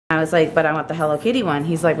I was like, but I want the Hello Kitty one.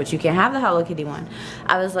 He's like, but you can't have the Hello Kitty one.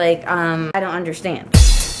 I was like, I don't understand.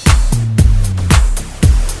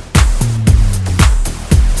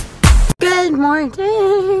 Good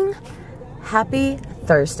morning. Happy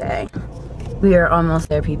Thursday. We are almost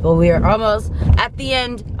there, people. We are almost at the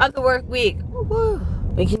end of the work week. Woo-hoo.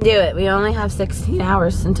 We can do it. We only have 16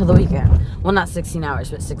 hours until the weekend. Well, not 16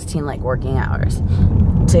 hours, but 16 like working hours.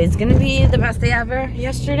 Today's gonna be the best day ever.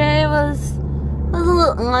 Yesterday was a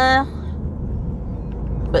little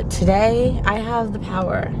but today I have the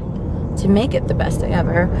power to make it the best day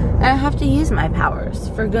ever. And I have to use my powers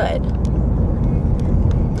for good.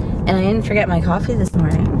 And I didn't forget my coffee this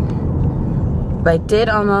morning. But I did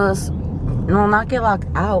almost, no, not get locked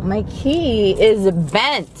out. My key is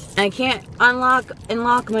bent. I can't unlock and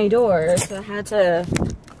lock my door, so I had to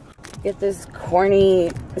get this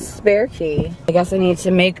corny spare key. I guess I need to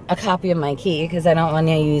make a copy of my key because I don't want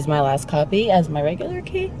to use my last copy as my regular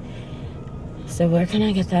key. So where can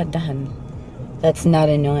I get that done? That's not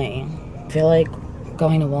annoying. I feel like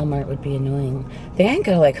going to Walmart would be annoying. I think I can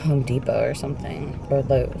go to like Home Depot or something, or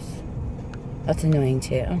Lowe's. That's annoying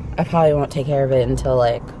too. I probably won't take care of it until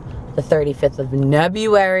like the 35th of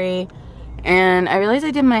February. And I realized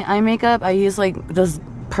I did my eye makeup. I used like this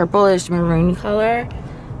purplish maroon color.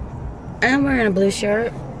 I'm wearing a blue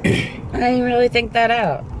shirt. I didn't really think that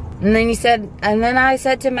out. And then I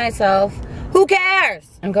said to myself, who cares?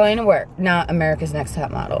 I'm going to work, not America's Next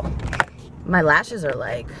Top Model. My lashes are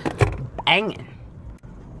like banging.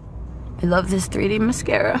 I love this 3D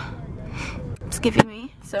mascara. It's giving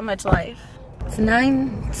me so much life. It's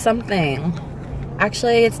 9 something.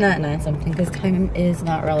 Actually, it's not 9 something because time is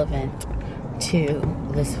not relevant to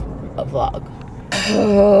this vlog.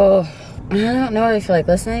 Oh. I don't know what I feel like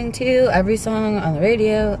listening to. Every song on the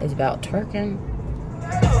radio is about twerking.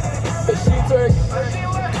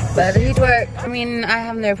 But he twerk. I mean, I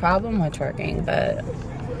have no problem with twerking, but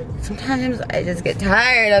sometimes I just get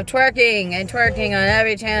tired of twerking and twerking on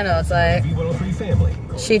every channel. It's like,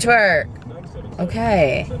 she twerk.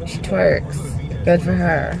 Okay, she twerks. Good for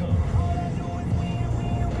her.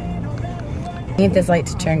 I need this light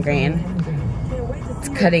to turn green. It's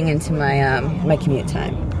cutting into my my commute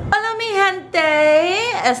time.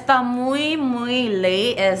 Está muy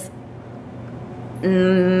late.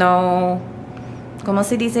 No, como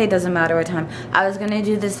se dice, it doesn't matter what time. I was gonna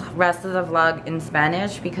do this rest of the vlog in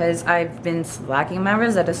Spanish because I've been slacking my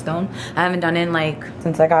Rosetta Stone. I haven't done it in like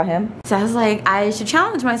since I got him. So I was like, I should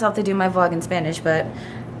challenge myself to do my vlog in Spanish, but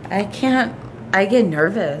I can't. I get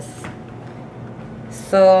nervous.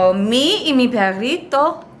 So me y mi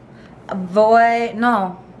perrito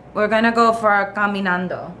we're gonna go for a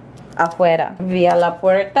caminando. Afuera, vía la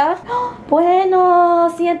puerta. Bueno,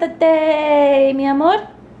 siéntate, mi amor.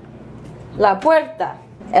 La puerta.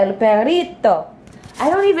 El perrito. I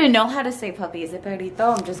don't even know how to say puppy. Is it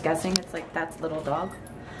perrito? I'm just guessing it's like that's little dog.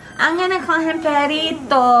 I'm gonna call him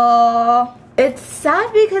perrito. It's sad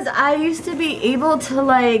because I used to be able to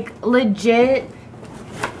like legit.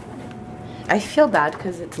 I feel bad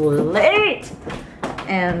because it's late.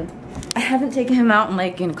 And I haven't taken him out in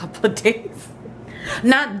a couple of days.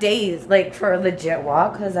 Not days, like for a legit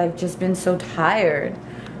walk, because I've just been so tired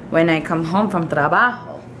when I come home from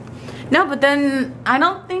trabajo. No, but then I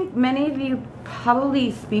don't think many of you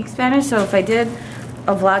probably speak Spanish, so if I did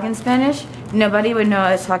a vlog in Spanish, nobody would know what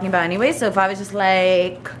I was talking about anyway. So if I was just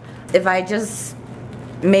like, if I just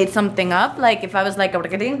made something up, like if I was like, you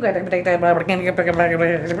wouldn't even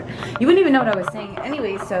know what I was saying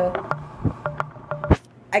anyway, so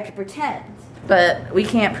I could pretend. But we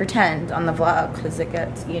can't pretend on the vlog because it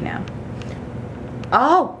gets, you know.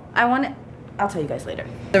 Oh, I'll tell you guys later.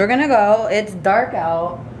 So we're gonna go. It's dark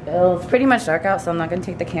out. It's pretty much dark out, so I'm not gonna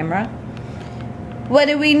take the camera. What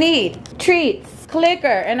do we need? Treats, clicker,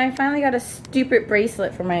 and I finally got a stupid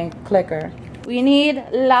bracelet for my clicker. We need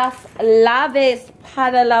las llaves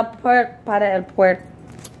para el puerta.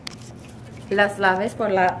 Las llaves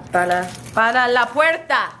para la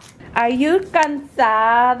puerta. Are you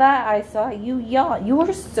cansada? I saw you yawn. You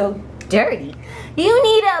are so dirty. You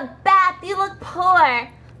need a bath. You look poor.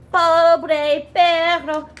 Pobre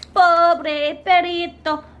perro, pobre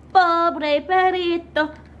perrito, pobre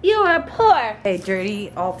perrito. You are poor. Hey, dirty.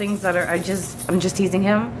 All things that are. I'm just teasing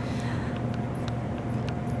him.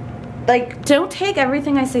 Like, don't take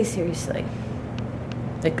everything I say seriously.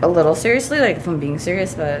 Like a little seriously, like if I'm being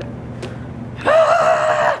serious, but.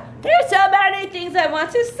 There's so many things I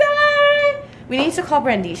want to say. We need to call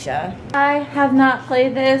Brandisha. I have not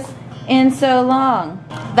played this in so long.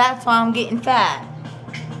 That's why I'm getting fat.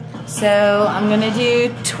 So I'm gonna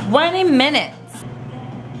do 20 minutes.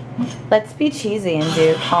 Let's be cheesy and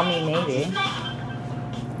do Call Me Maybe.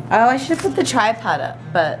 Oh, I should put the tripod up,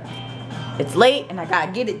 but it's late and I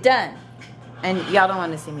gotta get it done. And y'all don't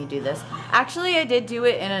want to see me do this. Actually, I did do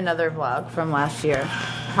it in another vlog from last year.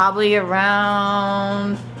 Probably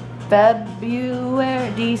around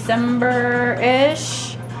February,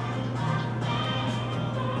 December-ish.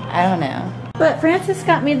 I don't know. But Francis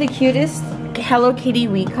got me the cutest Hello Kitty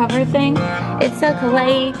week cover thing. It's so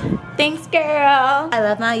kawaii. Thanks, girl. I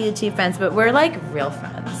love my YouTube friends, but we're like real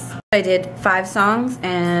friends. I did 5 songs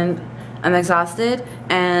and I'm exhausted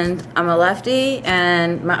and I'm a lefty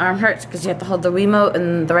and my arm hurts because you have to hold the Wiimote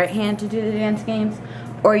in the right hand to do the dance games,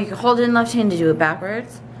 or you can hold it in left hand to do it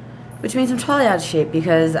backwards, which means I'm totally out of shape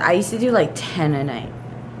because I used to do like 10 a night.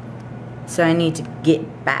 So I need to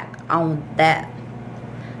get back on that.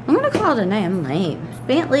 I'm gonna call it a night. I'm lame.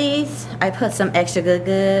 Bentley's. I put some extra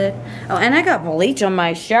good. Oh, and I got bleach on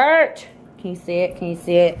my shirt. Can you see it? Can you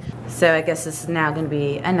see it? So I guess this is now gonna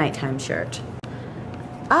be a nighttime shirt.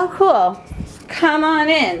 Oh, cool. Come on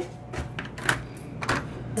in.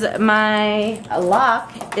 My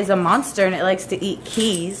lock is a monster and it likes to eat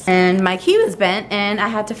keys. And my key was bent and I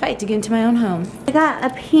had to fight to get into my own home. I got a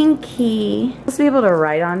pink key. I'm supposed to be able to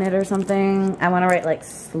write on it or something. I want to write like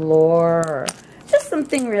slore or just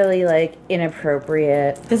something really like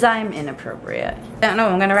inappropriate. Because I'm inappropriate. I don't know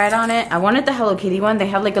what I'm going to write on it. I wanted the Hello Kitty one. They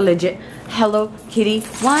have like a legit Hello Kitty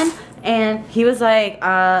one. And he was like,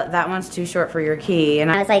 that one's too short for your key.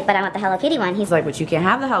 And I was like, but I want the Hello Kitty one. He's like, but you can't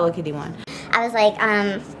have the Hello Kitty one. I was like,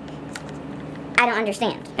 I don't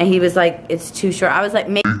understand. And he was like, it's too short. I was like,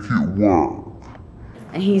 make it work.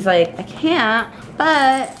 And he's like, I can't,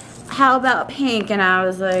 but how about pink? And I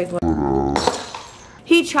was like, well,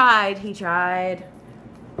 he tried. Because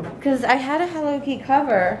I had a Hello Kitty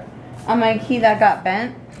cover on my key that got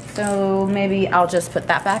bent. So maybe I'll just put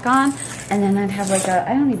that back on. And then I'd have like a,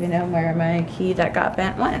 I don't even know where my key that got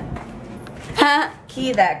bent went.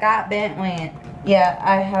 Key that got bent went. Yeah,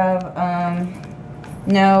 I have,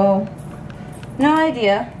 no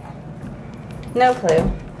idea. No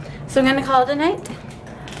clue. So I'm gonna call it a night.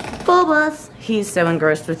 Bulbous. He's so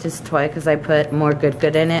engrossed with his toy because I put more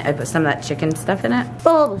good in it. I put some of that chicken stuff in it.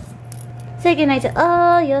 Bulbous. Say goodnight to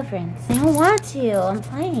all your friends. I don't want to. I'm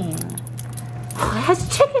playing. Oh, it has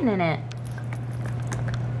chicken in it.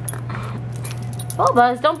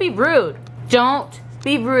 Bulbous, don't be rude. Don't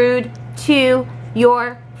be rude to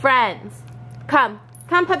your friends. Come,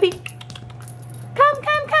 puppy. Come.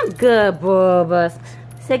 Good, Bulbous.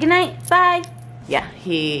 Say goodnight. Bye. Yeah,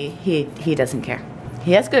 he doesn't care.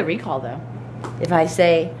 He has good recall though. If I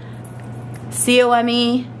say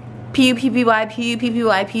C-O-M-E, P-U-P-P-Y,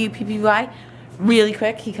 P-U-P-P-Y, P-U-P-P-Y, really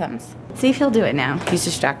quick, he comes. See if he'll do it now. He's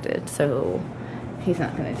distracted, so he's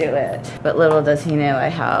not gonna do it. But little does he know I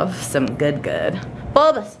have some good.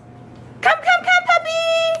 Bulbous. Come,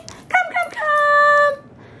 puppy. Come.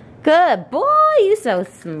 Good boy, you so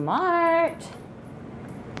smart.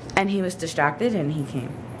 And he was distracted and he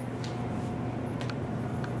came.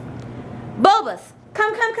 Bulbous.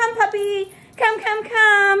 Come, puppy. Come.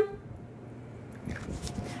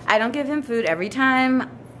 I don't give him food every time.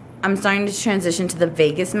 I'm starting to transition to the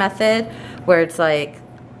Vegas method where it's like,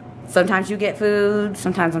 sometimes you get food,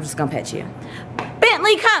 sometimes I'm just gonna pet you.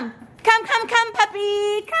 Bentley, come,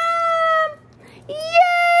 puppy, come.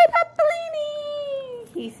 Yay, Papalini.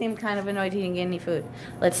 He seemed kind of annoyed he didn't get any food.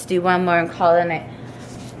 Let's do one more and call it a night.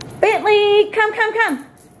 Bentley, come.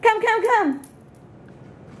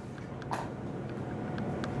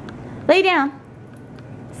 Lay down.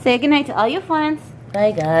 Say goodnight to all your friends.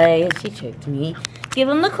 Bye, guys. She tricked me. Give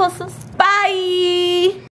them the kisses. Bye.